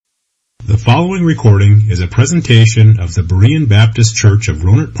The following recording is a presentation of the Berean Baptist Church of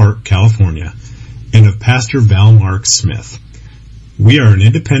Rohnert Park, California, and of Pastor Val Mark Smith. We are an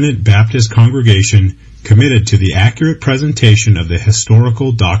independent Baptist congregation committed to the accurate presentation of the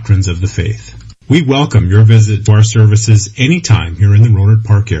historical doctrines of the faith. We welcome your visit to our services anytime here in the Rohnert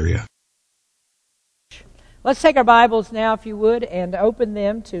Park area. Let's take our Bibles now, if you would, and open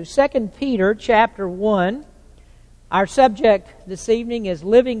them to 2 Peter chapter 1. Our subject this evening is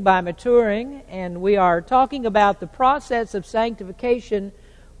Living by Maturing, and we are talking about the process of sanctification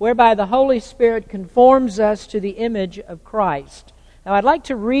whereby the Holy Spirit conforms us to the image of Christ. Now, I'd like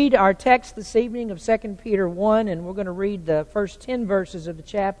to read our text this evening of 2 Peter 1, and we're going to read the first 10 verses of the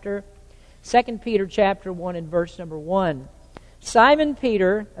chapter. 2 Peter chapter 1 and verse number 1. Simon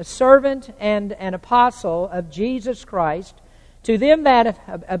Peter, a servant and an apostle of Jesus Christ, to them that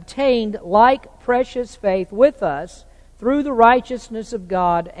have obtained like precious faith with us through the righteousness of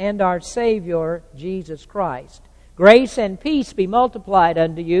God and our Savior, Jesus Christ. Grace and peace be multiplied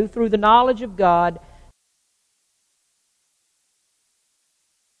unto you through the knowledge of God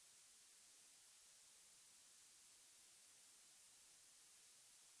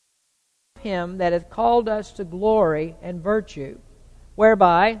Him that hath called us to glory and virtue,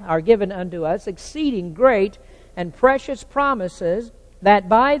 whereby are given unto us exceeding great and precious promises, that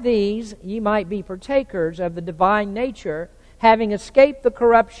by these ye might be partakers of the divine nature, having escaped the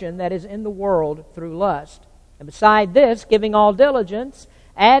corruption that is in the world through lust. And beside this, giving all diligence,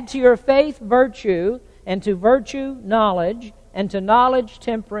 add to your faith virtue, and to virtue knowledge, and to knowledge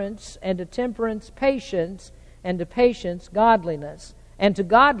temperance, and to temperance patience, and to patience godliness, and to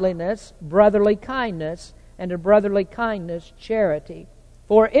godliness brotherly kindness, and to brotherly kindness charity.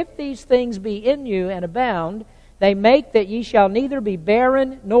 For if these things be in you and abound, they make that ye shall neither be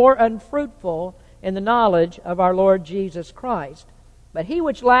barren nor unfruitful in the knowledge of our Lord Jesus Christ. But he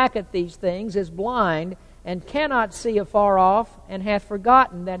which lacketh these things is blind, and cannot see afar off, and hath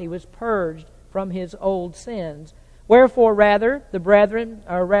forgotten that he was purged from his old sins. Wherefore rather, brethren,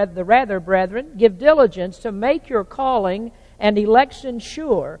 give diligence to make your calling and election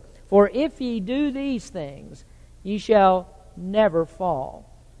sure. For if ye do these things, ye shall never fall.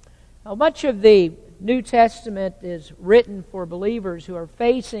 Now, much of the New Testament is written for believers who are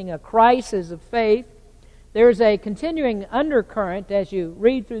facing a crisis of faith. There's a continuing undercurrent as you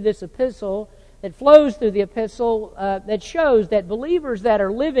read through this epistle that flows through the epistle that shows that believers that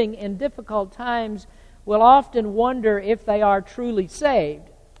are living in difficult times will often wonder if they are truly saved.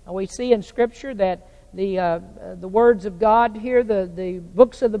 Now, we see in Scripture that the words of God here, the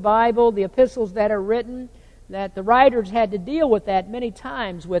books of the Bible, the epistles that are written, that the writers had to deal with that many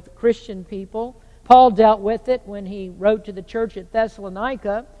times with Christian people. Paul dealt with it when he wrote to the church at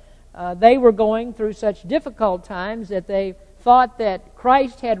Thessalonica. They were going through such difficult times that they thought that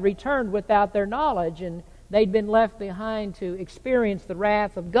Christ had returned without their knowledge, and they'd been left behind to experience the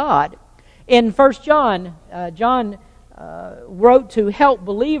wrath of God. In 1 John, John wrote to help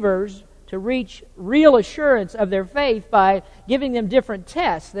believers to reach real assurance of their faith by giving them different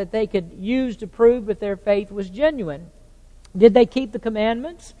tests that they could use to prove that their faith was genuine. Did they keep the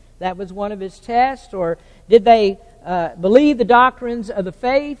commandments? That was one of his tests. Or did they believe the doctrines of the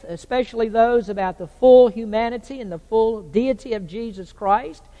faith, especially those about the full humanity and the full deity of Jesus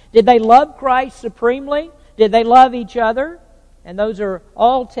Christ? Did they love Christ supremely? Did they love each other? And those are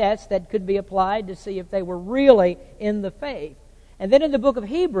all tests that could be applied to see if they were really in the faith. And then in the book of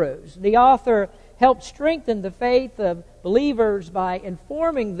Hebrews, the author helped strengthen the faith of believers by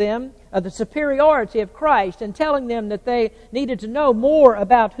informing them of the superiority of Christ and telling them that they needed to know more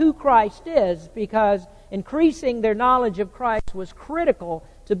about who Christ is, because increasing their knowledge of Christ was critical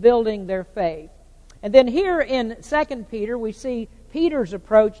to building their faith. And then here in 2 Peter, we see Peter's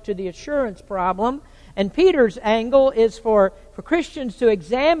approach to the assurance problem. And Peter's angle is for Christians to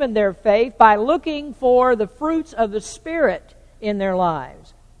examine their faith by looking for the fruits of the Spirit in their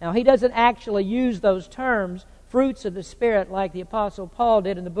lives. Now, he doesn't actually use those terms, fruits of the Spirit, like the Apostle Paul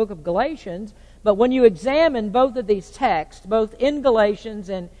did in the book of Galatians. But when you examine both of these texts, both in Galatians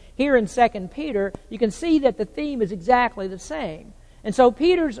and here in 2 Peter, you can see that the theme is exactly the same. And so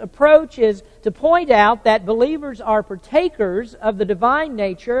Peter's approach is to point out that believers are partakers of the divine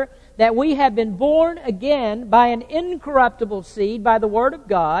nature, that we have been born again by an incorruptible seed, by the Word of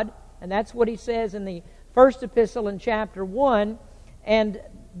God. And that's what he says in the first epistle in chapter 1. And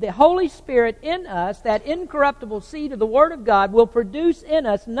the Holy Spirit in us, that incorruptible seed of the Word of God, will produce in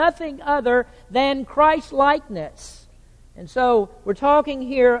us nothing other than Christ-likeness. And so we're talking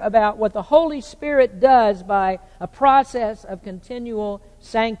here about what the Holy Spirit does by a process of continual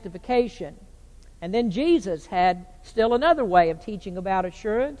sanctification. And then Jesus had still another way of teaching about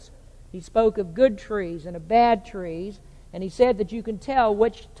assurance. He spoke of good trees and of bad trees, and he said that you can tell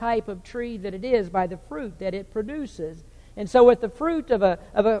which type of tree that it is by the fruit that it produces. And so if the fruit of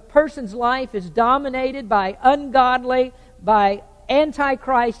a person's life is dominated by ungodly, by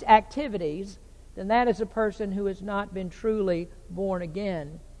antichrist activities, then that is a person who has not been truly born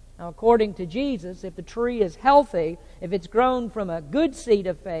again. Now, according to Jesus, if the tree is healthy, if it's grown from a good seed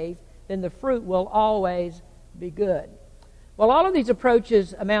of faith, then the fruit will always be good. Well, all of these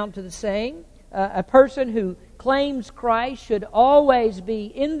approaches amount to the same. A person who claims Christ should always be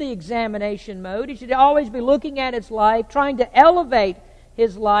in the examination mode. He should always be looking at his life, trying to elevate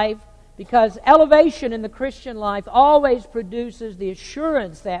his life, because elevation in the Christian life always produces the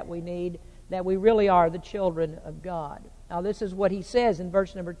assurance that we need that we really are the children of God. Now, this is what he says in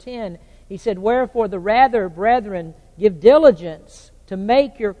verse number 10. He said, "Wherefore the rather, brethren, give diligence to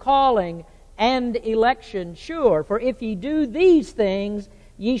make your calling and election sure. For if ye do these things,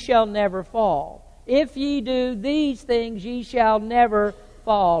 ye shall never fall." If ye do these things, ye shall never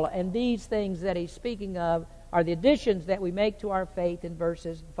fall. And these things that he's speaking of are the additions that we make to our faith in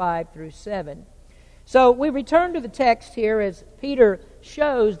verses 5 through 7. So we return to the text here as Peter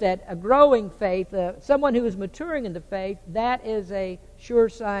shows that a growing faith, someone who is maturing in the faith, that is a sure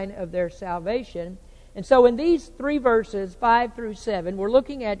sign of their salvation. And so in these three verses, 5 through 7, we're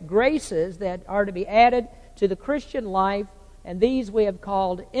looking at graces that are to be added to the Christian life, and these we have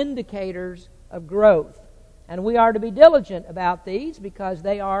called indicators of growth. And we are to be diligent about these because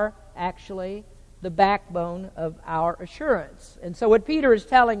they are actually the backbone of our assurance. And so what Peter is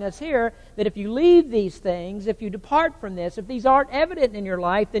telling us here, that if you leave these things, if you depart from this, if these aren't evident in your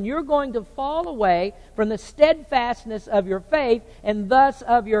life, then you're going to fall away from the steadfastness of your faith and thus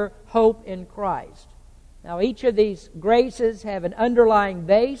of your hope in Christ. Now, each of these graces have an underlying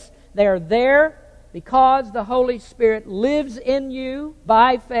base. They are there because the Holy Spirit lives in you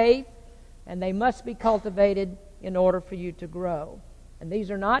by faith, and they must be cultivated in order for you to grow. And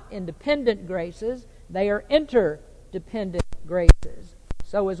these are not independent graces, they are interdependent graces.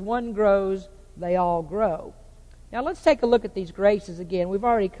 So as one grows, they all grow. Now let's take a look at these graces again. We've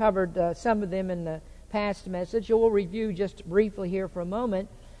already covered some of them in the past message. We'll review just briefly here for a moment.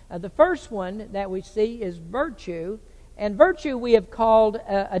 The first one that we see is virtue. And virtue we have called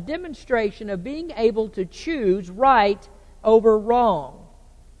a demonstration of being able to choose right over wrong.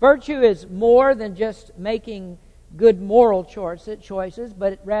 Virtue is more than just making good moral choices,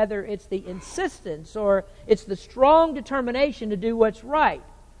 but rather it's the insistence, or it's the strong determination to do what's right.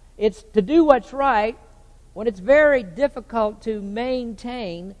 It's to do what's right when it's very difficult to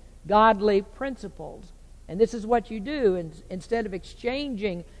maintain godly principles. And this is what you do. Instead of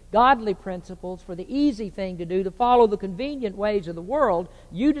exchanging godly principles for the easy thing to do, to follow the convenient ways of the world,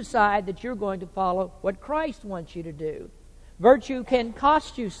 you decide that you're going to follow what Christ wants you to do. Virtue can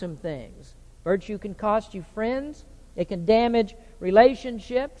cost you some things. Virtue can cost you friends. It can damage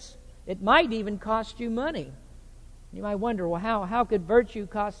relationships. It might even cost you money. You might wonder, well, how could virtue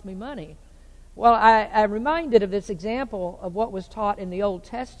cost me money? Well, I'm reminded of this example of what was taught in the Old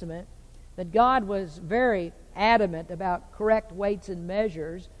Testament, that God was very adamant about correct weights and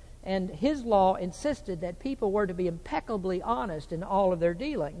measures, and His law insisted that people were to be impeccably honest in all of their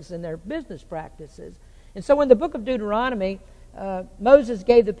dealings and their business practices. And so in the book of Deuteronomy, Moses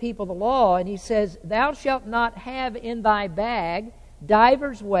gave the people the law, and he says, "Thou shalt not have in thy bag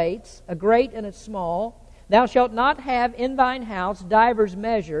divers weights, a great and a small. Thou shalt not have in thine house divers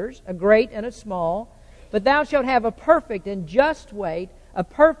measures, a great and a small. But thou shalt have a perfect and just weight, a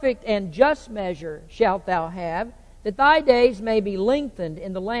perfect and just measure shalt thou have, that thy days may be lengthened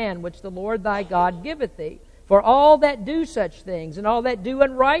in the land which the Lord thy God giveth thee. For all that do such things, and all that do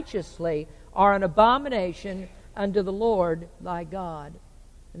unrighteously, are an abomination unto the Lord thy God."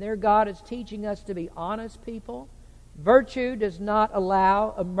 And there God is teaching us to be honest people. Virtue does not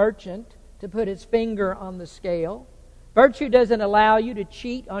allow a merchant to put his finger on the scale. Virtue doesn't allow you to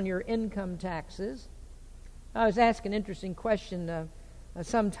cheat on your income taxes. I was asked an interesting question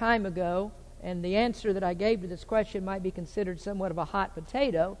some time ago, and the answer that I gave to this question might be considered somewhat of a hot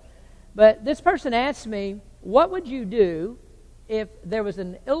potato. But this person asked me, what would you do if there was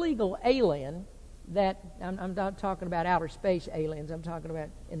an illegal alien that, I'm not talking about outer space aliens, I'm talking about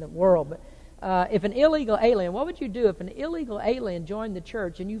in the world, but if an illegal alien, what would you do if an illegal alien joined the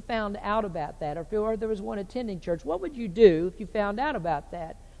church and you found out about that, or there was one attending church? What would you do if you found out about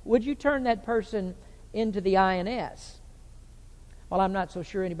that? Would you turn that person into the INS? Well, I'm not so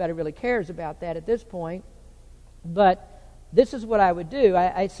sure anybody really cares about that at this point, but this is what I would do.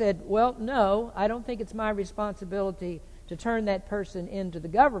 I said, well, no, I don't think it's my responsibility to turn that person into the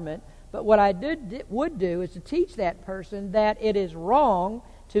government. But what I would do is to teach that person that it is wrong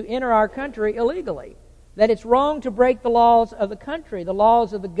to enter our country illegally. That it's wrong to break the laws of the country, the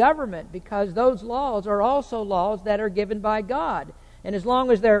laws of the government, because those laws are also laws that are given by God. And as long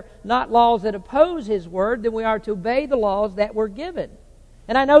as they're not laws that oppose His Word, then we are to obey the laws that were given.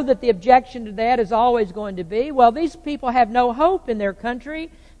 And I know that the objection to that is always going to be, well, these people have no hope in their country.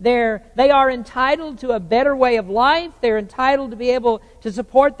 They are entitled to a better way of life. They're entitled to be able to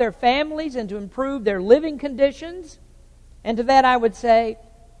support their families and to improve their living conditions. And to that I would say,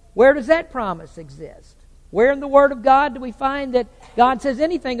 where does that promise exist? Where in the Word of God do we find that God says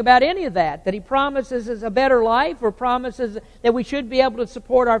anything about any of that? That He promises us a better life or promises that we should be able to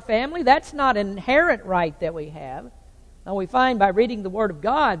support our family? That's not an inherent right that we have. Now we find by reading the Word of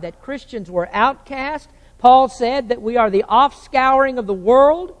God that Christians were outcast. Paul said that we are the offscouring of the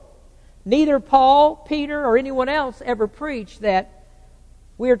world. Neither Paul, Peter, or anyone else ever preached that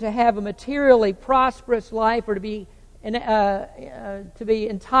we are to have a materially prosperous life or to be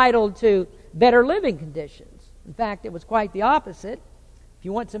entitled to better living conditions. In fact, it was quite the opposite. If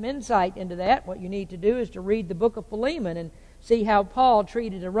you want some insight into that, what you need to do is to read the book of Philemon and see how Paul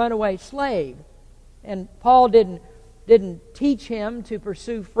treated a runaway slave. And Paul didn't teach him to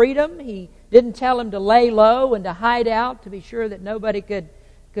pursue freedom. He didn't tell him to lay low and to hide out to be sure that nobody could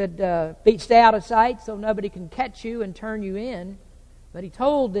stay out of sight so nobody can catch you and turn you in. But he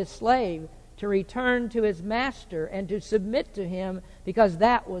told this slave to return to his master and to submit to him because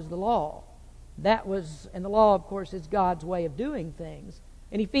that was the law. And the law, of course, is God's way of doing things.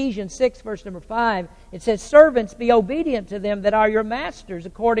 In Ephesians 6, verse number 5, it says, "Servants, be obedient to them that are your masters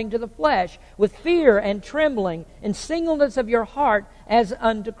according to the flesh, with fear and trembling, in singleness of your heart as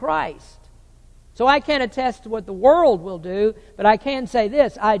unto Christ." So I can't attest to what the world will do, but I can say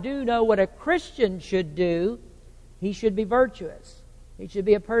this: I do know what a Christian should do. He should be virtuous. He should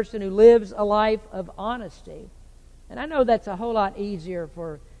be a person who lives a life of honesty. And I know that's a whole lot easier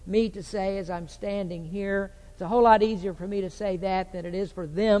for me to say as I'm standing here. It's a whole lot easier for me to say that than it is for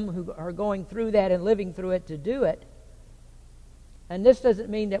them who are going through that and living through it to do it. And this doesn't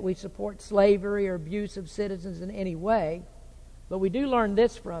mean that we support slavery or abuse of citizens in any way, but we do learn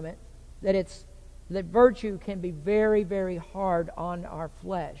this from it, that virtue can be very, very hard on our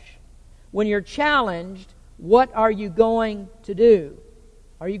flesh. When you're challenged, what are you going to do?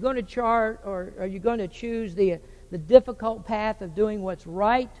 Are you going to are you going to choose the difficult path of doing what's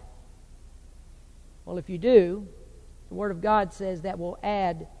right? Well, if you do, the Word of God says that will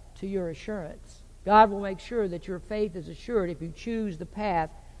add to your assurance. God will make sure that your faith is assured if you choose the path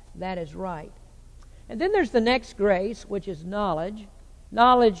that is right. And then there's the next grace, which is knowledge.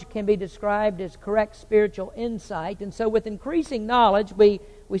 Knowledge can be described as correct spiritual insight. And so with increasing knowledge, we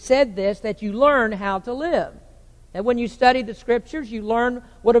said this, that you learn how to live. And when you study the Scriptures, you learn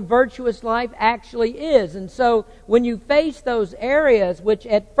what a virtuous life actually is. And so when you face those areas which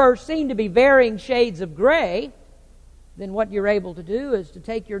at first seem to be varying shades of gray, then what you're able to do is to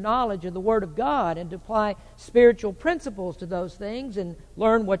take your knowledge of the Word of God and to apply spiritual principles to those things and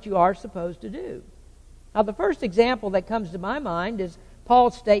learn what you are supposed to do. Now, the first example that comes to my mind is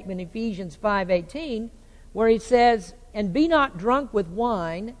Paul's statement in Ephesians 5:18, where he says, "And be not drunk with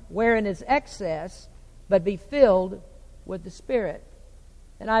wine, wherein is excess, but be filled with the Spirit."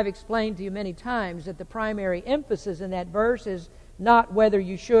 And I've explained to you many times that the primary emphasis in that verse is not whether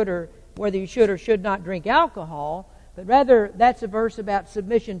you should or should not drink alcohol, but rather that's a verse about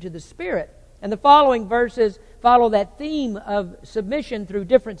submission to the Spirit. And the following verses follow that theme of submission through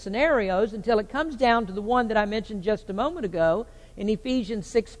different scenarios until it comes down to the one that I mentioned just a moment ago in Ephesians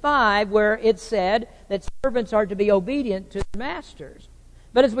 6:5, where it said that servants are to be obedient to their masters.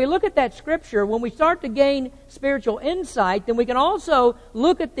 But as we look at that Scripture, when we start to gain spiritual insight, then we can also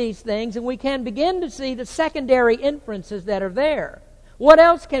look at these things and we can begin to see the secondary inferences that are there. What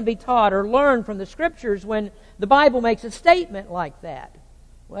else can be taught or learned from the Scriptures when the Bible makes a statement like that?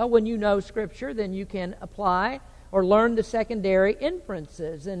 Well, when you know Scripture, then you can apply or learn the secondary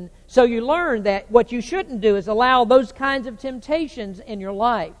inferences. And so you learn that what you shouldn't do is allow those kinds of temptations in your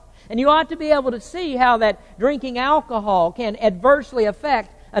life. And you ought to be able to see how that drinking alcohol can adversely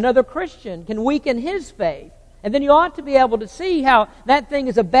affect another Christian, can weaken his faith. And then you ought to be able to see how that thing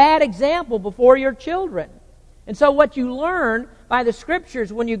is a bad example before your children. And so what you learn by the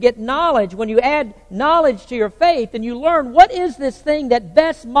Scriptures, when you get knowledge, when you add knowledge to your faith, and you learn what is this thing that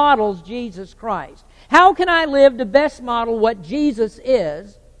best models Jesus Christ. How can I live to best model what Jesus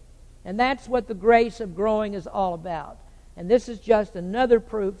is? And that's what the grace of growing is all about. And this is just another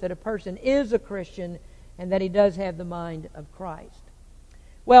proof that a person is a Christian and that he does have the mind of Christ.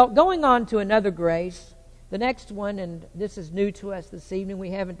 Well, going on to another grace, the next one, and this is new to us this evening,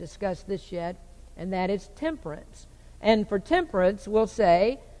 we haven't discussed this yet, and that is temperance. And for temperance, we'll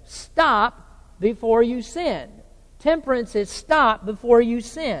say, stop before you sin. Temperance is stop before you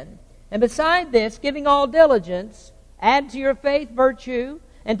sin. And beside this, giving all diligence, add to your faith virtue,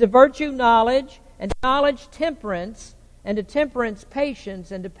 and to virtue knowledge, and to knowledge temperance, and to temperance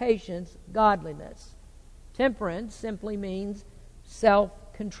patience, and to patience godliness. Temperance simply means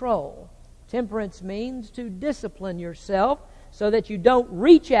self-control. Temperance means to discipline yourself so that you don't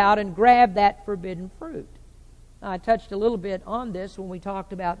reach out and grab that forbidden fruit. Now, I touched a little bit on this when we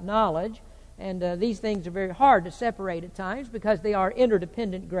talked about knowledge, and these things are very hard to separate at times because they are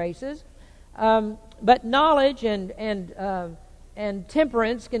interdependent graces. But knowledge and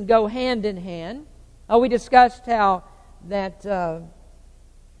temperance can go hand in hand. We discussed how that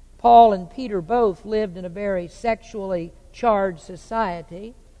Paul and Peter both lived in a very sexually charged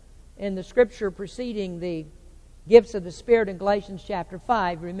society. In the scripture preceding the gifts of the Spirit in Galatians chapter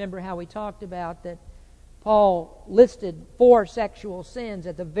 5, remember how we talked about that Paul listed 4 sexual sins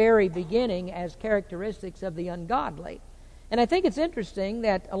at the very beginning as characteristics of the ungodly. And I think it's interesting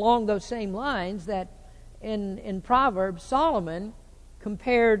that along those same lines that in Proverbs, Solomon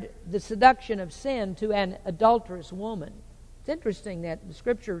compared the seduction of sin to an adulterous woman. It's interesting that the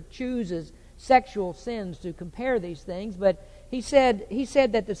Scripture chooses sexual sins to compare these things, but he said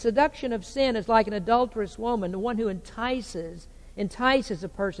that the seduction of sin is like an adulterous woman, the one who entices a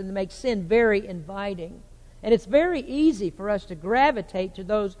person to make sin very inviting. And it's very easy for us to gravitate to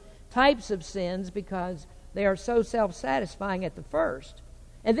those types of sins because they are so self-satisfying at the first.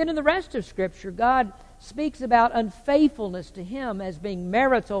 And then in the rest of Scripture, God speaks about unfaithfulness to Him as being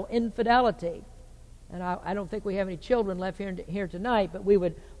marital infidelity. And I don't think we have any children left here tonight, but we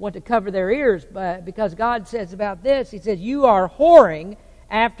would want to cover their ears because God says about this, He says, you are whoring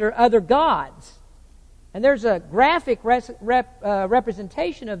after other gods. And there's a graphic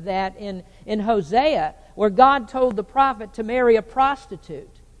representation of that in Hosea, where God told the prophet to marry a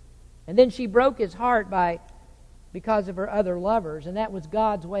prostitute. And then she broke his heart because of her other lovers. And that was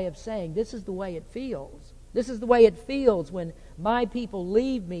God's way of saying, this is the way it feels. This is the way it feels when my people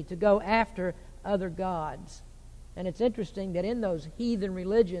leave me to go after other gods. And it's interesting that in those heathen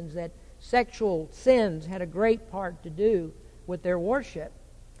religions that sexual sins had a great part to do with their worship.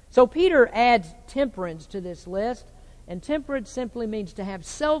 So Peter adds temperance to this list, and temperance simply means to have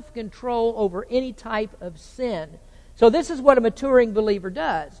self-control over any type of sin. So this is what a maturing believer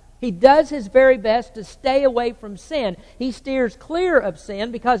does. He does his very best to stay away from sin. He steers clear of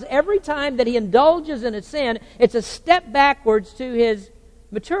sin because every time that he indulges in a sin, it's a step backwards to his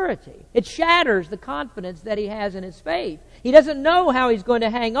maturity. It shatters the confidence that he has in his faith. He doesn't know how he's going to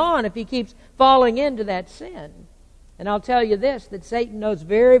hang on if he keeps falling into that sin. And I'll tell you this, that Satan knows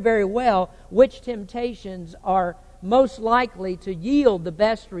very, very well which temptations are most likely to yield the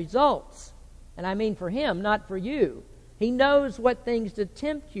best results. And I mean for him, not for you. He knows what things to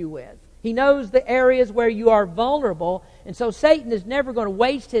tempt you with. He knows the areas where you are vulnerable. And so Satan is never going to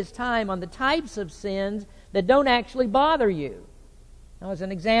waste his time on the types of sins that don't actually bother you. Now, as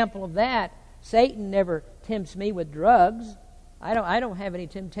an example of that, Satan never tempts me with drugs. I don't have any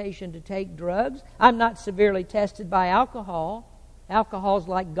temptation to take drugs. I'm not severely tested by alcohol. Alcohol's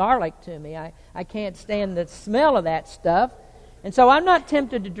like garlic to me. I can't stand the smell of that stuff. And so I'm not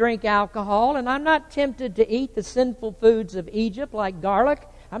tempted to drink alcohol, and I'm not tempted to eat the sinful foods of Egypt like garlic.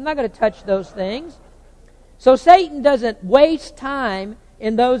 I'm not going to touch those things. So Satan doesn't waste time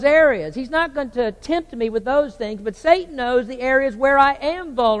in those areas. He's not going to tempt me with those things, but Satan knows the areas where I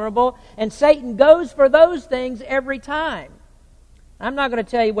am vulnerable, and Satan goes for those things every time. I'm not going to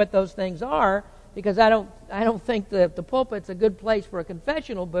tell you what those things are because I don't think the pulpit's a good place for a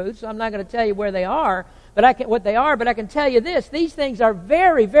confessional booth, so I'm not going to tell you where they are, but I can tell you this. These things are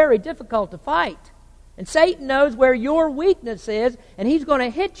very, very difficult to fight. And Satan knows where your weakness is, and he's going to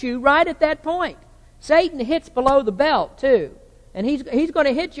hit you right at that point. Satan hits below the belt, too. And he's going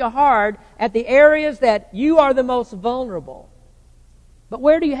to hit you hard at the areas that you are the most vulnerable. But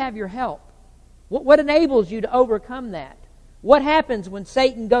where do you have your help? What enables you to overcome that? What happens when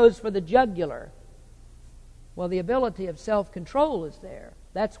Satan goes for the jugular? Well, the ability of self-control is there.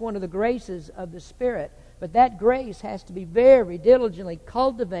 That's one of the graces of the Spirit. But that grace has to be very diligently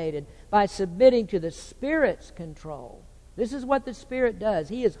cultivated by submitting to the Spirit's control. This is what the Spirit does.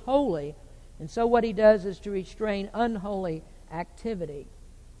 He is holy, and so what He does is to restrain unholy activity.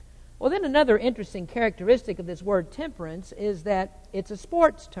 Well, then another interesting characteristic of this word temperance is that it's a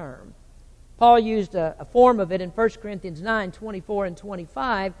sports term. Paul used a form of it in 1 Corinthians 9, 24 and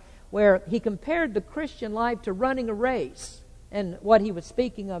 25, where he compared the Christian life to running a race. And what he was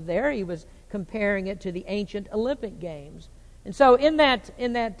speaking of there, he was comparing it to the ancient Olympic Games. And so in that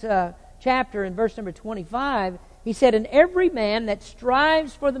chapter, in verse number 25, he said, and every man that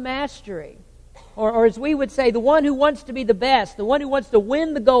strives for the mastery, or as we would say, the one who wants to be the best, the one who wants to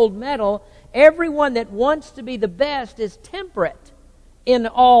win the gold medal, everyone that wants to be the best is temperate in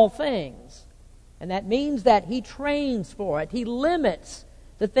all things. And that means that he trains for it. He limits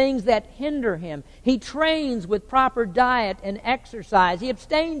the things that hinder him. He trains with proper diet and exercise. He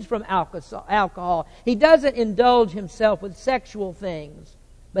abstains from alcohol. He doesn't indulge himself with sexual things.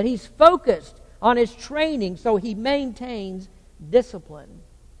 But he's focused on his training, so he maintains discipline.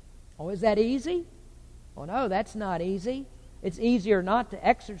 Oh, is that easy? Oh, no, that's not easy. It's easier not to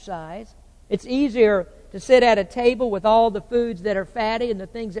exercise. It's easier to sit at a table with all the foods that are fatty and the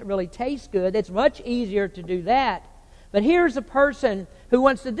things that really taste good. It's much easier to do that. But here's a person who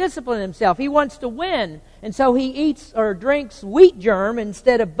wants to discipline himself. He wants to win. And so he eats or drinks Wheat Germ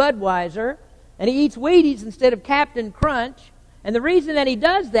instead of Budweiser. And he eats Wheaties instead of Captain Crunch. And the reason that he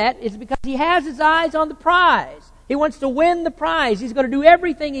does that is because he has his eyes on the prize. He wants to win the prize. He's going to do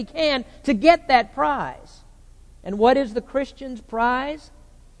everything he can to get that prize. And what is the Christian's prize?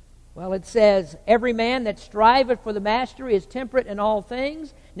 Well, it says, every man that striveth for the mastery is temperate in all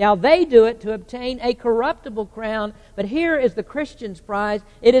things. Now they do it to obtain a corruptible crown, but here is the Christian's prize.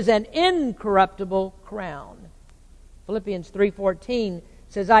 It is an incorruptible crown. Philippians 3:14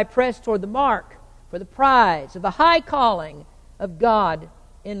 says, I press toward the mark for the prize of the high calling of God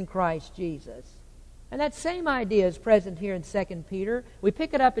in Christ Jesus. And that same idea is present here in 2 Peter. We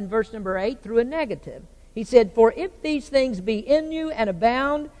pick it up in verse number 8 through a negative. He said, for if these things be in you and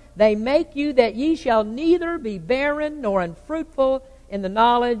abound, they make you that ye shall neither be barren nor unfruitful in the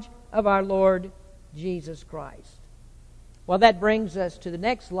knowledge of our Lord Jesus Christ. Well, that brings us to the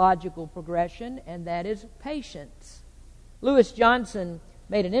next logical progression, and that is patience. Lewis Johnson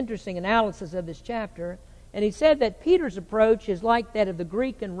made an interesting analysis of this chapter, and he said that Peter's approach is like that of the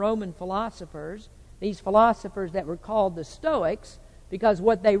Greek and Roman philosophers, these philosophers that were called the Stoics, because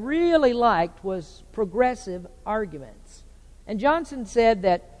what they really liked was progressive arguments. And Johnson said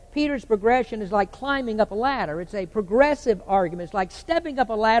that Peter's progression is like climbing up a ladder. It's a progressive argument. It's like stepping up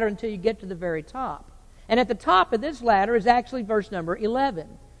a ladder until you get to the very top. And at the top of this ladder is actually verse number 11,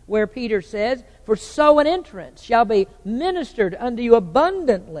 where Peter says, for so an entrance shall be ministered unto you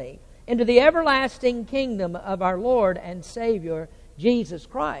abundantly into the everlasting kingdom of our Lord and Savior, Jesus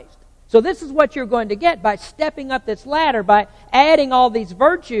Christ. So this is what you're going to get by stepping up this ladder, by adding all these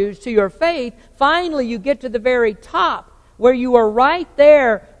virtues to your faith. Finally, you get to the very top, where you are right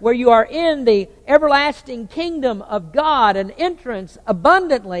there, where you are in the everlasting kingdom of God, an entrance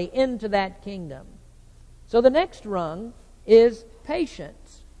abundantly into that kingdom. So the next rung is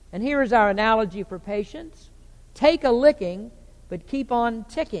patience. And here is our analogy for patience. Take a licking, but keep on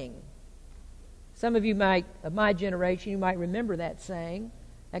ticking. Some of you might, of my generation, you might remember that saying.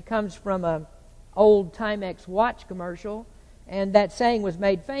 That comes from an old Timex watch commercial. And that saying was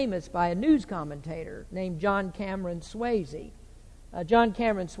made famous by a news commentator named John Cameron Swayze. John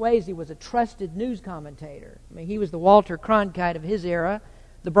Cameron Swayze was a trusted news commentator. I mean, he was the Walter Cronkite of his era,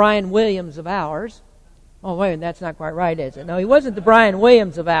 the Brian Williams of ours. Oh, wait, that's not quite right, is it? No, he wasn't the Brian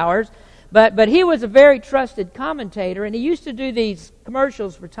Williams of ours, but he was a very trusted commentator, and he used to do these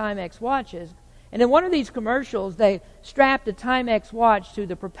commercials for Timex watches. And in one of these commercials, they strapped a Timex watch to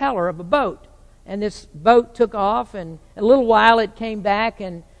the propeller of a boat. And this boat took off, and in a little while it came back,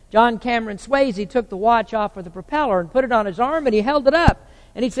 and John Cameron Swayze took the watch off of the propeller and put it on his arm, and he held it up.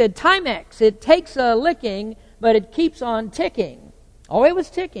 And he said, Timex, it takes a licking, but it keeps on ticking. Oh, it was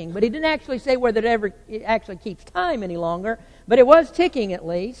ticking, but he didn't actually say whether it actually keeps time any longer, but it was ticking at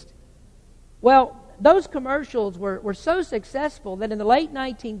least. Well, those commercials were so successful that in the late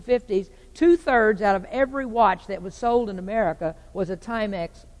 1950s, 2/3 out of every watch that was sold in America was a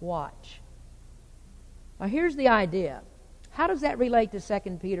Timex watch. Now here's the idea. How does that relate to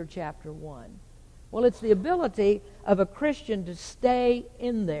 2 Peter chapter 1? Well, it's the ability of a Christian to stay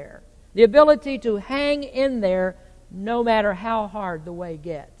in there. The ability to hang in there no matter how hard the way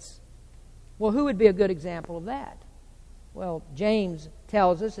gets. Well, who would be a good example of that? Well, James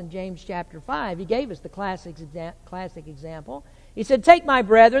tells us in James chapter 5, he gave us the classic example. He said, take my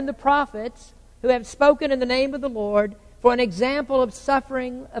brethren, the prophets, who have spoken in the name of the Lord, for an example of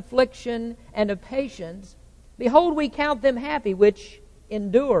suffering, affliction, and of patience. Behold, we count them happy which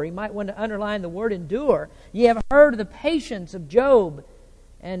endure. You might want to underline the word endure. Ye have heard of the patience of Job,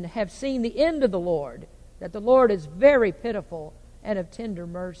 and have seen the end of the Lord, that the Lord is very pitiful and of tender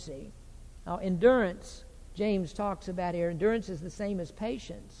mercy. Now, endurance, James talks about here, endurance is the same as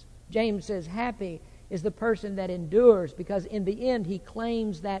patience. James says happy is the person that endures, because in the end he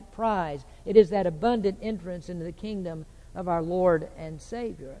claims that prize. It is that abundant entrance into the kingdom of our Lord and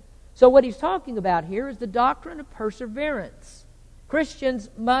Savior. So what he's talking about here is the doctrine of perseverance.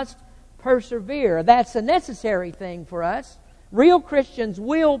 Christians must persevere. That's a necessary thing for us. Real Christians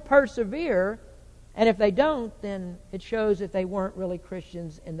will persevere, and if they don't, then it shows that they weren't really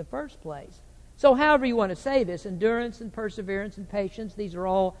Christians in the first place. So however you want to say this, endurance and perseverance and patience, these are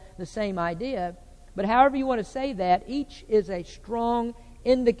all the same idea. But however you want to say that, each is a strong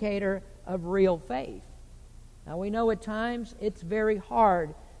indicator of real faith. Now we know at times it's very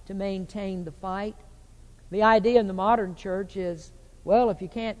hard to maintain the fight. The idea in the modern church is, well, if you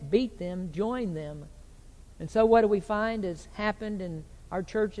can't beat them, join them. And so what do we find has happened in our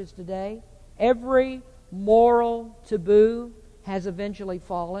churches today? Every moral taboo has eventually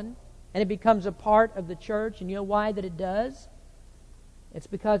fallen, and it becomes a part of the church. And you know why that it does? It's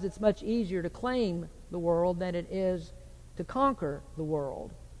because it's much easier to claim the world than it is to conquer the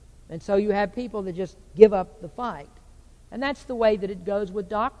world. And so you have people that just give up the fight. And that's the way that it goes with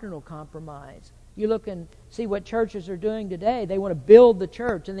doctrinal compromise. You look and see what churches are doing today. They want to build the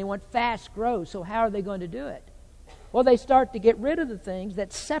church and they want fast growth. So how are they going to do it? Well, they start to get rid of the things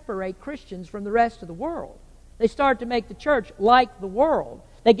that separate Christians from the rest of the world. They start to make the church like the world.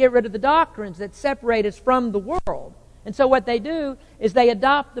 They get rid of the doctrines that separate us from the world. And so what they do is they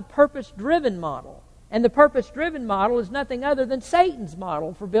adopt the purpose-driven model. And the purpose-driven model is nothing other than Satan's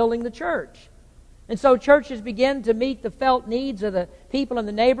model for building the church. And so churches begin to meet the felt needs of the people in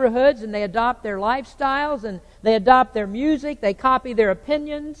the neighborhoods, and they adopt their lifestyles, and they adopt their music, they copy their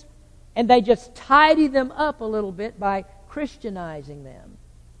opinions, and they just tidy them up a little bit by Christianizing them.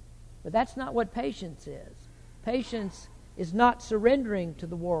 But that's not what patience is. Patience is not surrendering to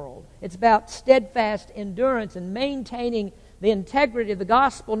the world. It's about steadfast endurance and maintaining the integrity of the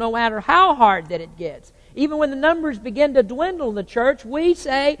gospel no matter how hard that it gets. Even when the numbers begin to dwindle in the church, we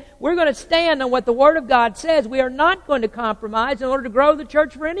say we're going to stand on what the Word of God says. We are not going to compromise in order to grow the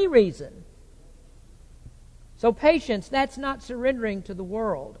church for any reason. So patience, that's not surrendering to the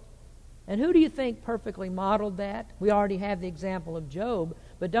world. And who do you think perfectly modeled that? We already have the example of Job,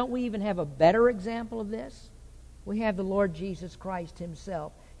 but don't we even have a better example of this? We have the Lord Jesus Christ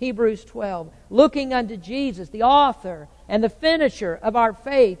Himself. Hebrews 12, looking unto Jesus, the author and the finisher of our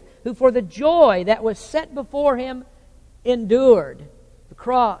faith, who for the joy that was set before Him endured the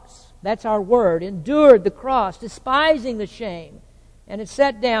cross. That's our word. Endured the cross, despising the shame, and is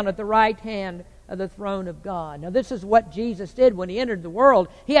set down at the right hand of the throne of God. Now this is what Jesus did when He entered the world.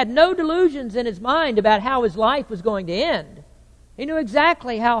 He had no delusions in His mind about how His life was going to end. He knew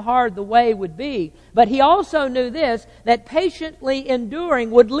exactly how hard the way would be. But He also knew this, that patiently enduring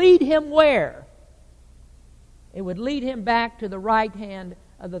would lead Him where? It would lead Him back to the right hand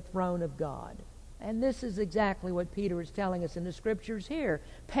of the throne of God. And this is exactly what Peter is telling us in the Scriptures here.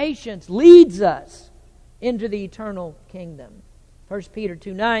 Patience leads us into the eternal kingdom. 1 Peter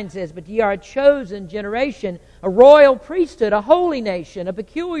 2:9 says, but ye are a chosen generation, a royal priesthood, a holy nation, a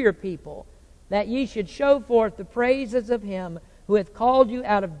peculiar people, that ye should show forth the praises of Him who hath called you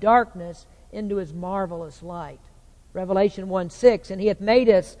out of darkness into His marvelous light. Revelation 1:6, and He hath made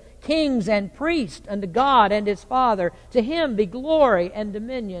us kings and priests unto God and His Father. To Him be glory and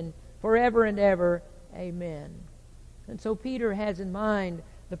dominion forever and ever. Amen. And so Peter has in mind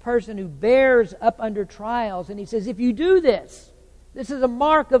the person who bears up under trials. And he says, if you do this, this is a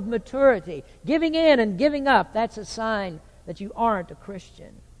mark of maturity. Giving in and giving up, that's a sign that you aren't a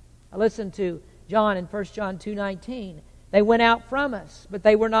Christian. I listened to John in 1 John 2:19. They went out from us, but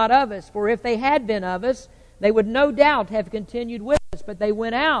they were not of us. For if they had been of us, they would no doubt have continued with us. But they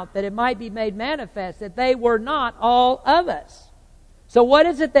went out, that it might be made manifest that they were not all of us. So what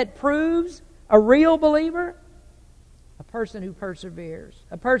is it that proves a real believer? A person who perseveres.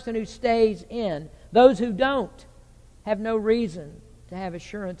 A person who stays in. Those who don't have no reason to have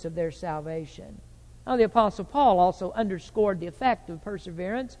assurance of their salvation. Now the Apostle Paul also underscored the effect of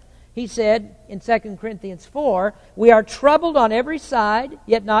perseverance. He said in 2 Corinthians 4, we are troubled on every side,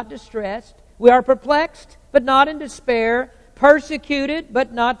 yet not distressed. We are perplexed, but not in despair. Persecuted,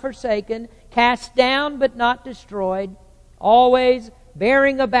 but not forsaken. Cast down, but not destroyed. Always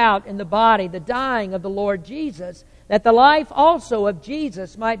bearing about in the body the dying of the Lord Jesus, that the life also of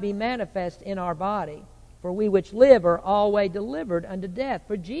Jesus might be manifest in our body. For we which live are always delivered unto death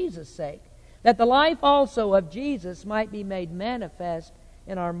for Jesus' sake, that the life also of Jesus might be made manifest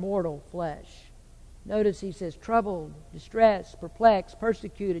in our mortal flesh. Notice he says, troubled, distressed, perplexed,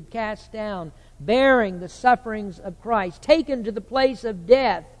 persecuted, cast down, bearing the sufferings of Christ, taken to the place of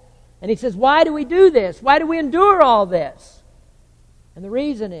death. And he says, why do we do this? Why do we endure all this? And the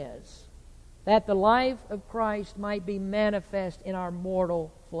reason is that the life of Christ might be manifest in our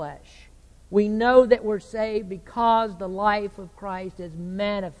mortal flesh. We know that we're saved because the life of Christ is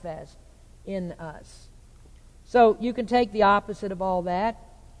manifest in us. So you can take the opposite of all that.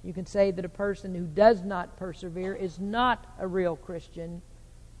 You can say that a person who does not persevere is not a real Christian.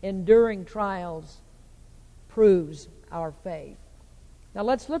 Enduring trials proves our faith. Now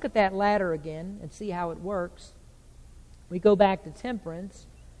let's look at that ladder again and see how it works. We go back to temperance.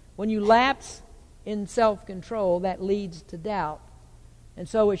 When you lapse in self-control, that leads to doubt. And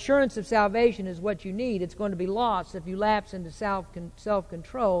so assurance of salvation is what you need. It's going to be lost if you lapse into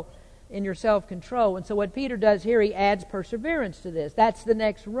self-control, in your self-control. And so what Peter does here, he adds perseverance to this. That's the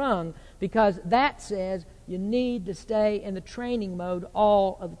next rung, because that says you need to stay in the training mode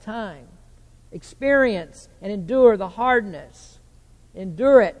all of the time. Experience and endure the hardness.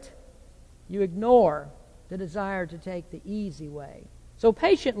 Endure it. You ignore the desire to take the easy way. So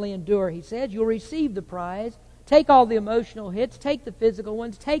patiently endure, he says. You'll receive the prize. Take all the emotional hits. Take the physical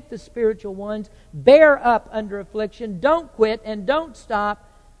ones. Take the spiritual ones. Bear up under affliction. Don't quit and don't stop.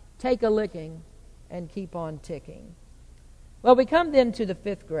 Take a licking and keep on ticking. Well, we come then to the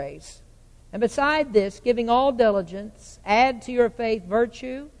fifth grace. And beside this, giving all diligence, add to your faith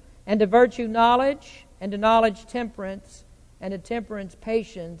virtue, and to virtue knowledge, and to knowledge temperance, and to temperance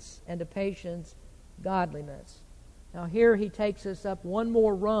patience, and to patience godliness. Now here he takes us up one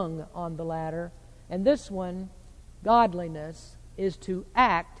more rung on the ladder, and this one, godliness, is to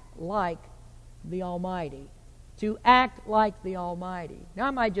act like the Almighty. To act like the Almighty. Now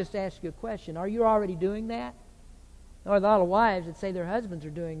I might just ask you a question. Are you already doing that? Or a lot of wives that say their husbands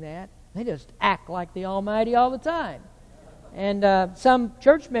are doing that. They just act like the Almighty all the time. And some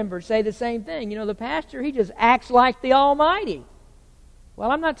church members say the same thing. You know, the pastor, he just acts like the Almighty.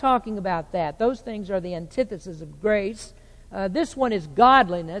 Well, I'm not talking about that. Those things are the antithesis of grace. This one is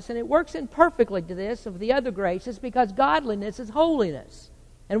godliness, and it works in perfectly to this of the other graces, because godliness is holiness.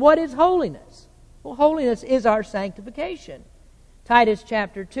 And what is holiness? Well, holiness is our sanctification. Titus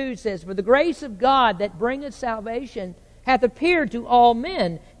chapter 2 says, "For the grace of God that bringeth salvation hath appeared to all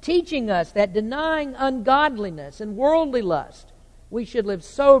men, teaching us that denying ungodliness and worldly lust, we should live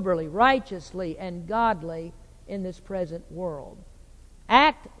soberly, righteously, and godly in this present world."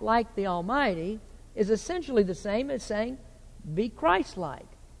 Act like the Almighty is essentially the same as saying, be Christ-like.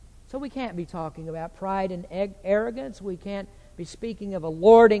 So we can't be talking about pride and arrogance. We can't be speaking of a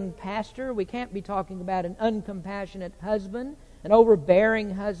lording pastor. We can't be talking about an uncompassionate husband, an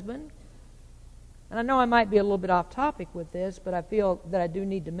overbearing husband. And I know I might be a little bit off topic with this, but I feel that I do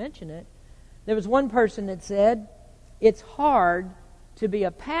need to mention it. There was one person that said, it's hard to be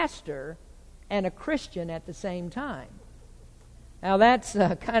a pastor and a Christian at the same time. Now that's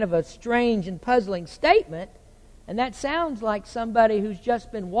kind of a strange and puzzling statement, and that sounds like somebody who's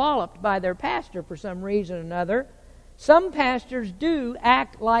just been walloped by their pastor for some reason or another. Some pastors do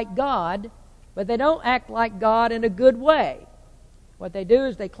act like God, but they don't act like God in a good way. What they do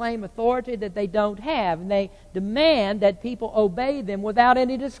is they claim authority that they don't have, and they demand that people obey them without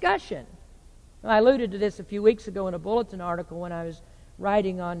any discussion. I alluded to this a few weeks ago in a bulletin article when I was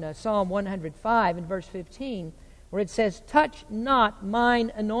writing on Psalm 105 in verse 15, where it says, "Touch not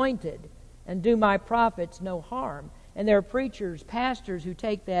mine anointed, and do my prophets no harm." And there are preachers, pastors who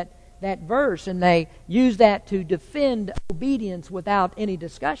take that verse and they use that to defend obedience without any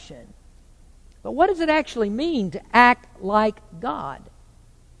discussion. But what does it actually mean to act like God?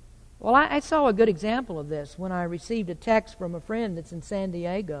 Well, I saw a good example of this when I received a text from a friend that's in San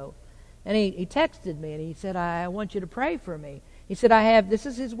Diego. And he texted me and he said, I want you to pray for me. He said, this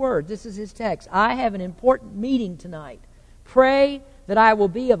is his word, this is his text. "I have an important meeting tonight. Pray that I will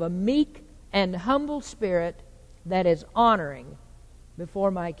be of a meek and humble spirit that is honoring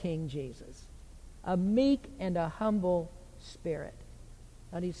before my King Jesus." A meek and a humble spirit.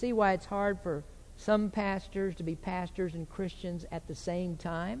 Now, do you see why it's hard for some pastors to be pastors and Christians at the same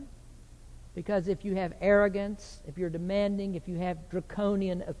time? Because if you have arrogance, if you're demanding, if you have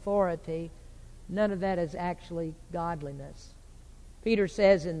draconian authority, none of that is actually godliness. Peter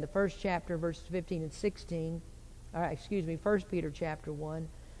says in the first chapter, verses 15 and 16, 1 Peter chapter 1,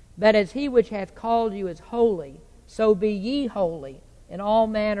 "But as he which hath called you is holy, so be ye holy in all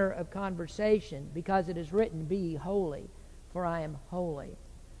manner of conversation, because it is written, Be ye holy, for I am holy."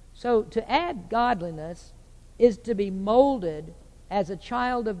 So to add godliness is to be molded as a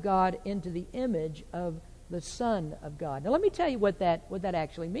child of God into the image of the Son of God. Now let me tell you what that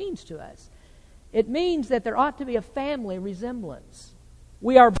actually means to us. It means that there ought to be a family resemblance.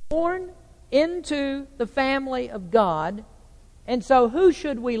 We are born into the family of God, and so who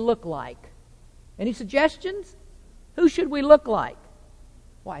should we look like? Any suggestions? Who should we look like?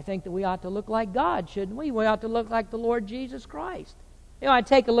 Well, I think that we ought to look like God, shouldn't we? We ought to look like the Lord Jesus Christ. I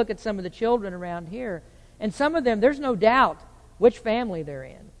take a look at some of the children around here, and some of them, there's no doubt which family they're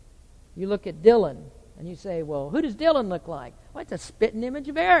in. You look at Dylan, and you say, well, who does Dylan look like? Well, it's a spitting image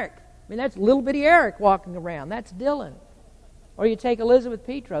of Eric. I mean, that's little bitty Eric walking around. That's Dylan. Or you take Elizabeth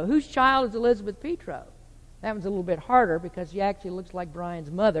Petro. Whose child is Elizabeth Petro? That one's a little bit harder because she actually looks like Brian's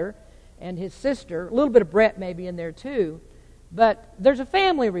mother and his sister. A little bit of Brett maybe in there too. But there's a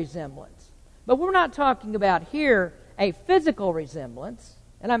family resemblance. But we're not talking about here a physical resemblance.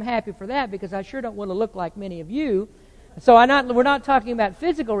 And I'm happy for that because I sure don't want to look like many of you. So we're not talking about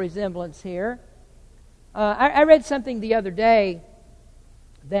physical resemblance here. I read something the other day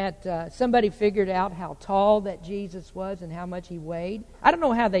that somebody figured out how tall that Jesus was and how much he weighed. I don't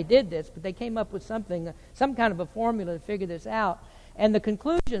know how they did this, but they came up with some kind of a formula to figure this out. And the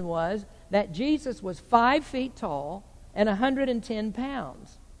conclusion was that Jesus was 5 feet tall and 110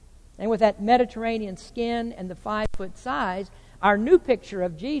 pounds. And with that Mediterranean skin and the 5-foot size, our new picture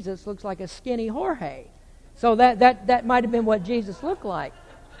of Jesus looks like a skinny Jorge. So that might have been what Jesus looked like.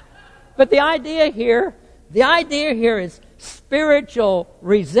 But the idea here is spiritual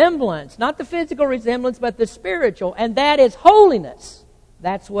resemblance. Not the physical resemblance, but the spiritual. And that is holiness.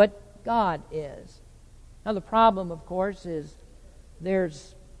 That's what God is. Now the problem, of course, is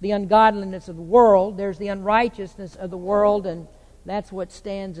there's the ungodliness of the world. There's the unrighteousness of the world. And that's what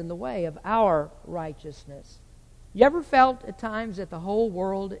stands in the way of our righteousness. You ever felt at times that the whole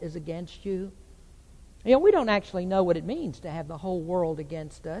world is against you? We don't actually know what it means to have the whole world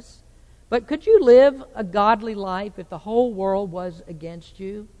against us. But could you live a godly life if the whole world was against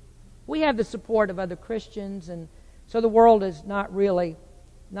you? We have the support of other Christians, and so the world is not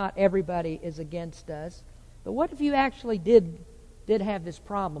everybody is against us. But what if you actually did have this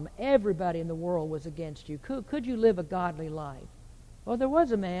problem? Everybody in the world was against you. Could you live a godly life? Well, there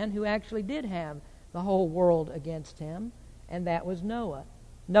was a man who actually did have the whole world against him, and that was Noah.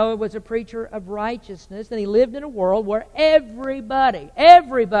 Noah was a preacher of righteousness, and he lived in a world where everybody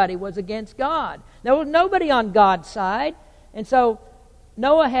was against God. There was nobody on God's side, and so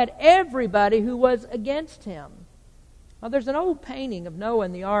Noah had everybody who was against him. Now, there's an old painting of Noah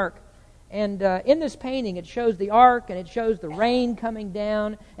and the ark, and in this painting it shows the ark, and it shows the rain coming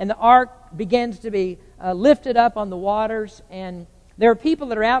down, and the ark begins to be lifted up on the waters, and there are people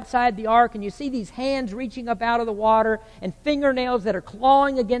that are outside the ark, and you see these hands reaching up out of the water and fingernails that are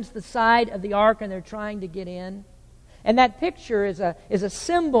clawing against the side of the ark, and they're trying to get in. And that picture is a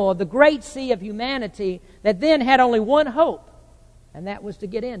symbol of the great sea of humanity that then had only one hope, and that was to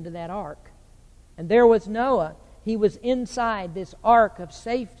get into that ark. And there was Noah. He was inside this ark of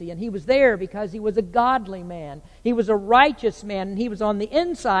safety, and he was there because he was a godly man. He was a righteous man, and he was on the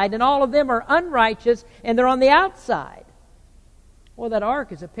inside, and all of them are unrighteous, and they're on the outside. Well, that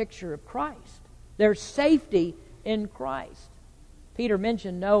ark is a picture of Christ. There's safety in Christ. Peter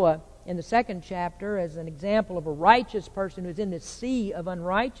mentioned Noah in the 2nd chapter as an example of a righteous person who's in this sea of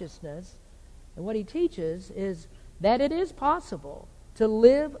unrighteousness. And what he teaches is that it is possible to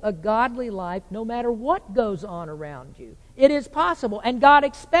live a godly life no matter what goes on around you. It is possible, and God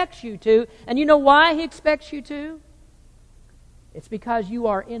expects you to. And you know why He expects you to? It's because you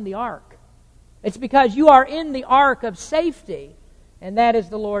are in the ark. It's because you are in the ark of safety. And that is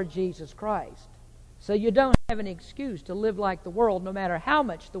the Lord Jesus Christ. So you don't have any excuse to live like the world, no matter how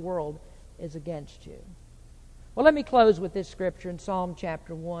much the world is against you. Well, let me close with this scripture in Psalm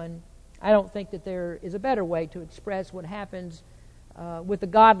chapter 1. I don't think that there is a better way to express what happens with a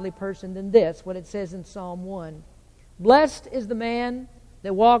godly person than this, what it says in Psalm 1. Blessed is the man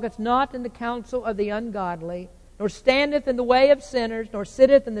that walketh not in the counsel of the ungodly, nor standeth in the way of sinners, nor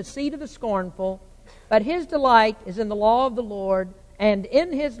sitteth in the seat of the scornful, but his delight is in the law of the Lord, and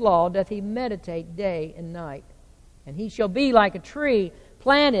in his law doth he meditate day and night. And he shall be like a tree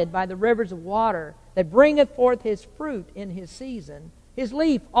planted by the rivers of water, that bringeth forth his fruit in his season. His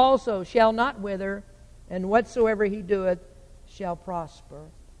leaf also shall not wither, and whatsoever he doeth shall prosper.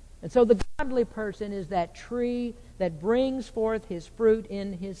 And so the godly person is that tree that brings forth his fruit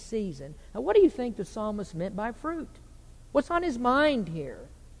in his season. Now, what do you think the psalmist meant by fruit? What's on his mind here?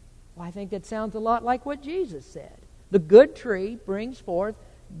 Well, I think that sounds a lot like what Jesus said. The good tree brings forth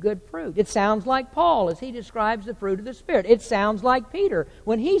good fruit. It sounds like Paul as he describes the fruit of the Spirit. It sounds like Peter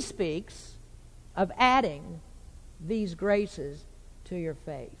when he speaks of adding these graces to your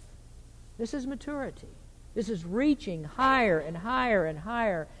faith. This is maturity. This is reaching higher and higher and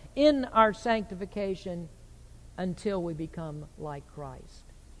higher in our sanctification until we become like Christ.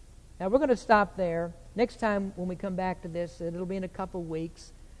 Now we're going to stop there. Next time when we come back to this, it'll be in a couple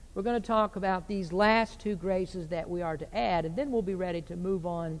weeks, we're going to talk about these last two graces that we are to add, and then we'll be ready to move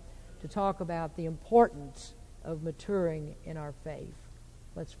on to talk about the importance of maturing in our faith.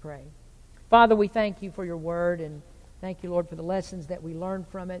 Let's pray. Father, we thank you for your word, and thank you, Lord, for the lessons that we learned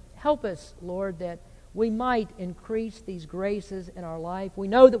from it. Help us, Lord, that we might increase these graces in our life. We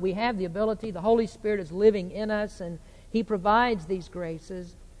know that we have the ability. The Holy Spirit is living in us, and He provides these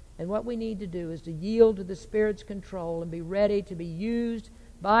graces. And what we need to do is to yield to the Spirit's control and be ready to be used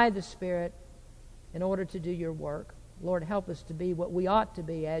by the Spirit in order to do your work. Lord, help us to be what we ought to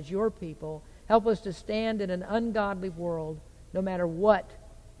be as your people. Help us to stand in an ungodly world, no matter what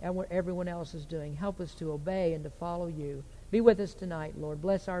everyone else is doing. Help us to obey and to follow you. Be with us tonight, Lord.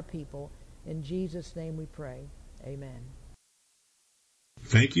 Bless our people. In Jesus' name we pray. Amen.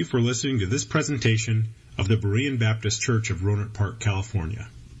 Thank you for listening to this presentation of the Berean Baptist Church of Rohnert Park, California.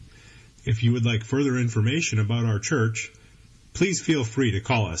 If you would like further information about our church, please feel free to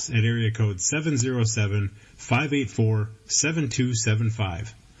call us at area code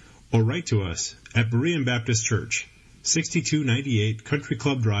 707-584-7275 or write to us at Berean Baptist Church, 6298 Country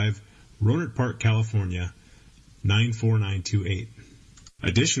Club Drive, Rohnert Park, California, 94928.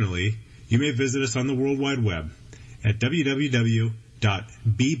 Additionally, you may visit us on the World Wide Web at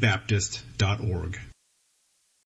www.bbaptist.org.